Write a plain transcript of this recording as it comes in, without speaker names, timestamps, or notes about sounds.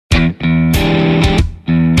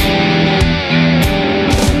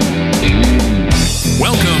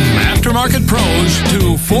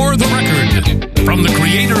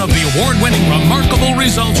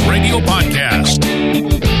Results Radio podcast.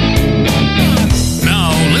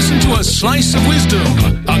 Now listen to a slice of wisdom,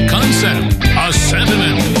 a concept, a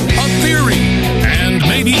sentiment, a theory, and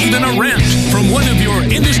maybe even a rant from one of your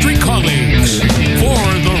industry colleagues. For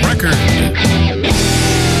the record.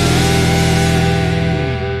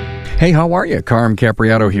 Hey, how are you? Carm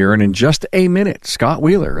Capriato here, and in just a minute, Scott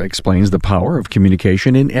Wheeler explains the power of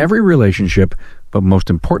communication in every relationship, but most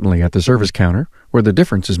importantly at the service counter, where the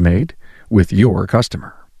difference is made with your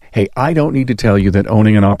customer. Hey, I don't need to tell you that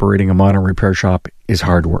owning and operating a modern repair shop is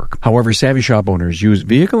hard work. However, savvy shop owners use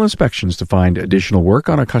vehicle inspections to find additional work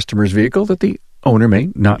on a customer's vehicle that the owner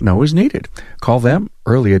may not know is needed. Call them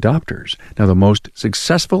early adopters. Now, the most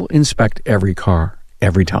successful inspect every car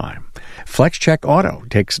every time. FlexCheck Auto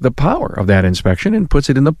takes the power of that inspection and puts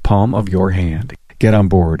it in the palm of your hand. Get on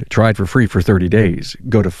board. Try it for free for 30 days.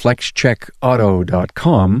 Go to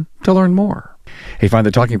flexcheckauto.com to learn more. Hey, find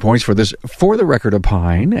the talking points for this For the Record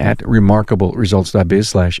Opine at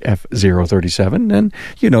remarkableresults.biz/F037. And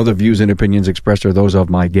you know the views and opinions expressed are those of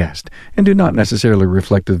my guest and do not necessarily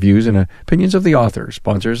reflect the views and opinions of the authors,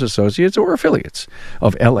 sponsors, associates, or affiliates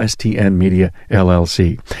of LSTN Media,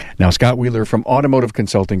 LLC. Now, Scott Wheeler from Automotive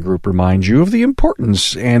Consulting Group reminds you of the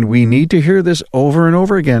importance, and we need to hear this over and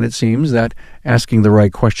over again, it seems, that asking the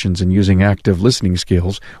right questions and using active listening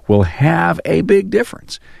skills will have a big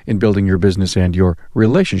difference in building your business and your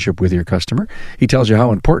relationship with your customer. He tells you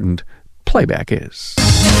how important playback is.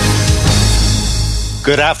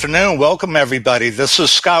 Good afternoon. Welcome, everybody. This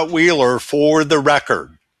is Scott Wheeler for The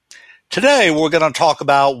Record. Today, we're going to talk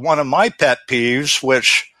about one of my pet peeves,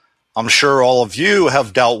 which I'm sure all of you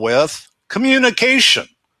have dealt with, communication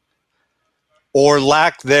or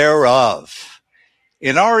lack thereof.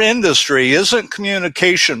 In our industry, isn't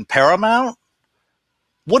communication paramount?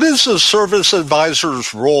 What is the service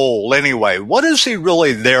advisor's role anyway? What is he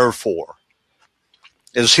really there for?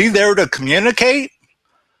 Is he there to communicate?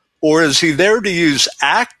 Or is he there to use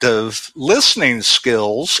active listening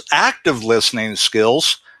skills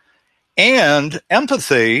and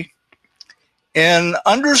empathy in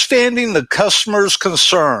understanding the customer's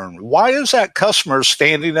concern? Why is that customer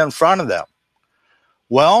standing in front of them?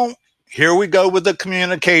 Well, here we go with the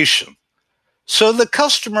communication. So the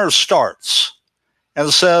customer starts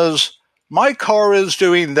and says, my car is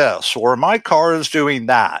doing this, or my car is doing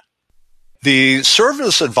that. The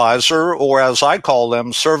service advisor, or as I call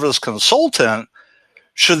them, service consultant,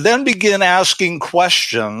 should then begin asking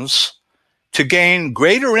questions to gain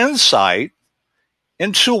greater insight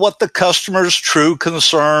into what the customer's true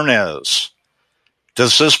concern is.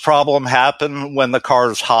 Does this problem happen when the car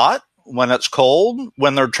is hot, when it's cold,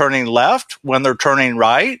 when they're turning left, when they're turning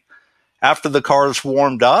right, after the car is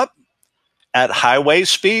warmed up, at highway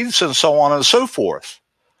speeds, and so on and so forth?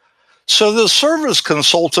 So the service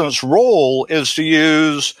consultant's role is to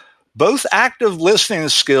use both active listening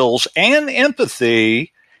skills and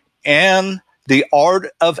empathy and the art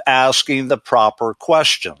of asking the proper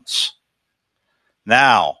questions.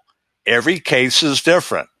 Now, every case is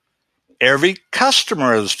different. Every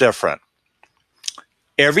customer is different.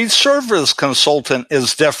 Every service consultant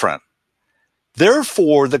is different.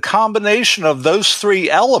 Therefore, the combination of those three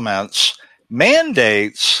elements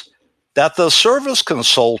mandates that the service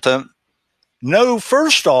consultant know,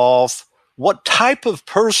 first off, what type of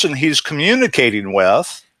person he's communicating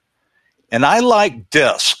with. And I like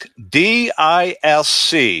DISC,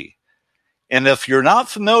 D-I-S-C. And if you're not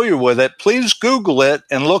familiar with it, please Google it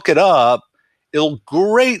and look it up. It'll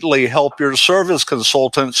greatly help your service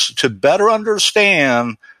consultants to better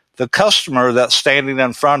understand the customer that's standing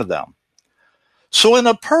in front of them. So in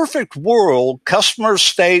a perfect world, customer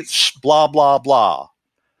states blah, blah, blah.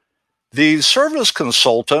 The service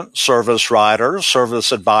consultant, service writer,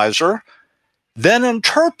 service advisor then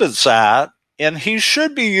interprets that, and he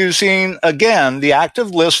should be using, again, the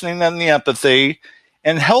active listening and the empathy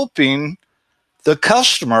and helping the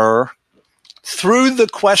customer through the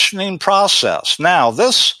questioning process. Now,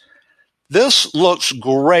 this looks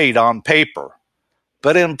great on paper,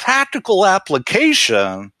 but in practical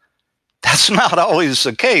application, that's not always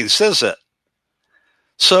the case, is it?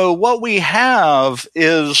 So what we have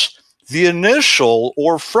is the initial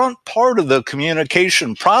or front part of the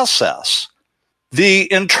communication process.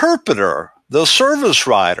 The interpreter, the service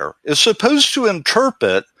writer, is supposed to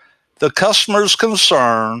interpret the customer's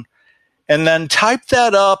concern and then type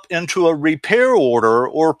that up into a repair order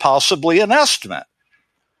or possibly an estimate.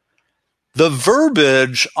 The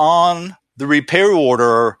verbiage on the repair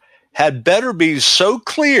order had better be so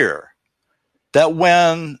clear that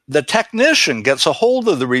when the technician gets a hold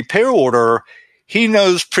of the repair order, he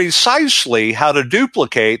knows precisely how to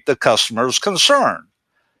duplicate the customer's concern.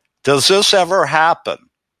 Does this ever happen?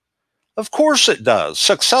 Of course it does.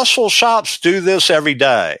 Successful shops do this every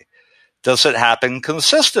day. Does it happen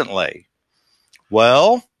consistently?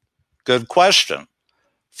 Well, good question.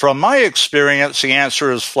 From my experience, the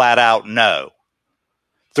answer is flat out no.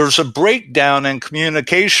 There's a breakdown in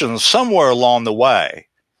communication somewhere along the way.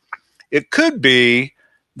 It could be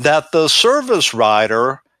that the service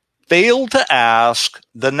writer failed to ask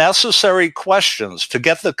the necessary questions to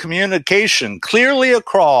get the communication clearly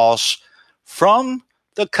across from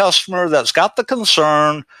the customer that's got the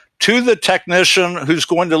concern to the technician who's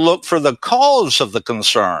going to look for the cause of the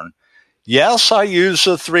concern. Yes, I use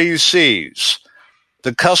the 3 C's.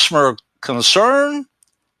 The customer concern,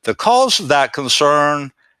 the cause of that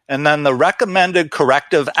concern, and then the recommended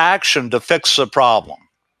corrective action to fix the problem.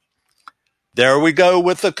 There we go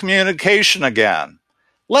with the communication again.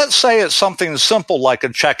 Let's say it's something simple like a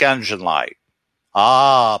check engine light.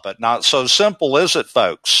 But not so simple, is it,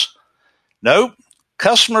 folks? Nope.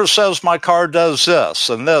 Customer says my car does this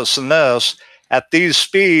and this and this at these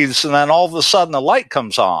speeds, and then all of a sudden the light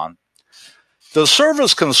comes on. The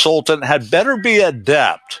service consultant had better be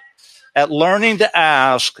adept at learning to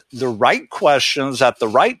ask the right questions at the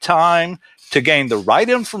right time to gain the right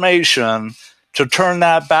information to turn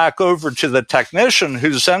that back over to the technician,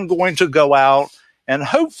 who's then going to go out and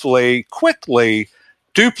hopefully quickly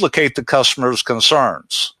duplicate the customer's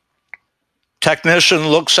concerns. Technician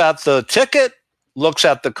looks at the ticket, looks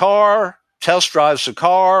at the car, test drives the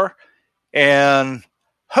car, and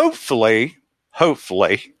hopefully,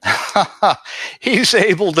 he's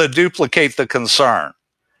able to duplicate the concern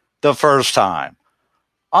the first time.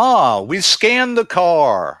 We scanned the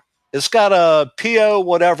car. It's got a PO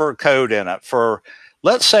whatever code in it for,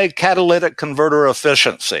 let's say, catalytic converter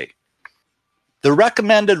efficiency. The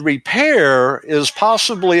recommended repair is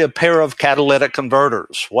possibly a pair of catalytic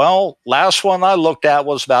converters. Well, last one I looked at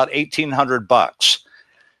was about $1,800.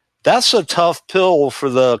 That's a tough pill for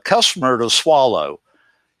the customer to swallow.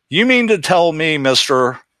 You mean to tell me,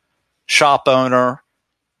 Mr. Shop Owner,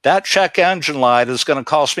 that check engine light is going to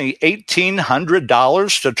cost me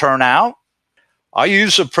 $1,800 to turn out? I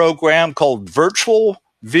use a program called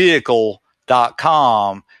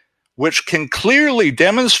virtualvehicle.com, which can clearly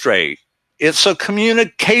demonstrate it's a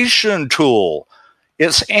communication tool.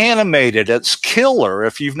 It's animated. It's killer.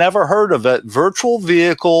 If you've never heard of it,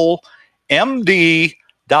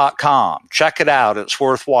 virtualvehiclemd.com. Check it out. It's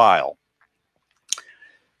worthwhile.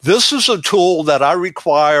 This is a tool that I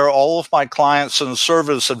require all of my clients and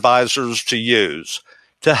service advisors to use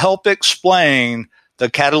to help explain the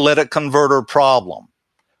catalytic converter problem.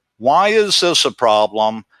 Why is this a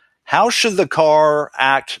problem? How should the car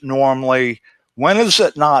act normally? When is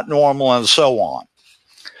it not normal? And so on.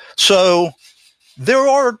 So there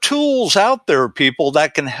are tools out there, people,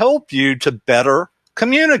 that can help you to better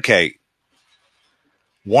communicate.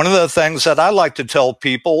 One of the things that I like to tell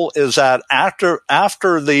people is that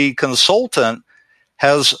after the consultant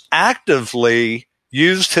has actively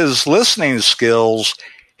used his listening skills,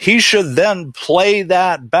 he should then play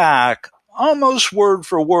that back almost word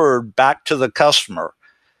for word back to the customer.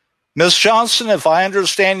 Ms. Johnson, if I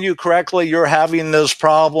understand you correctly, you're having this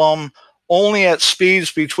problem only at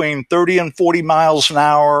speeds between 30 and 40 miles an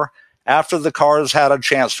hour after the car has had a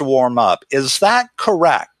chance to warm up. Is that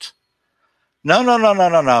correct?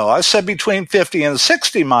 No. I said between 50 and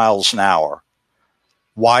 60 miles an hour.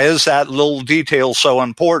 Why is that little detail so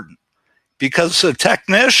important? Because the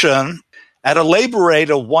technician at a labor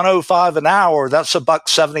rate of 105 an hour, that's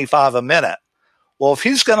 $1.75 a minute. Well, if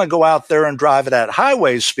he's going to go out there and drive it at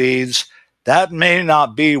highway speeds, that may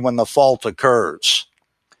not be when the fault occurs.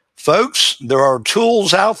 Folks, there are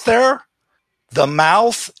tools out there. The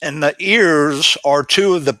mouth and the ears are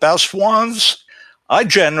two of the best ones. I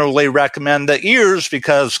generally recommend the ears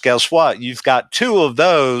because guess what? You've got two of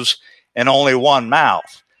those and only one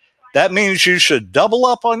mouth. That means you should double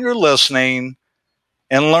up on your listening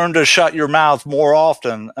and learn to shut your mouth more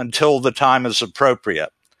often until the time is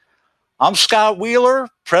appropriate. I'm Scott Wheeler,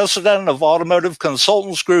 president of Automotive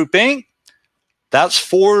Consultants Group, Inc. That's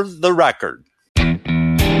For the Record.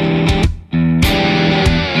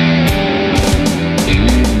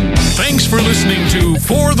 Thanks for listening to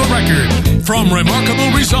For the Record from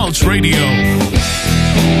Remarkable Results Radio.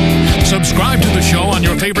 Subscribe to the show on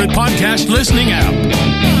your favorite podcast listening app.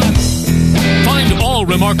 Find all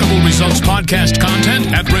Remarkable Results podcast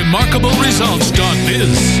content at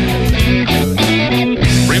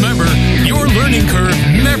remarkableresults.biz. Remember, your learning curve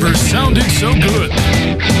never sounded so good.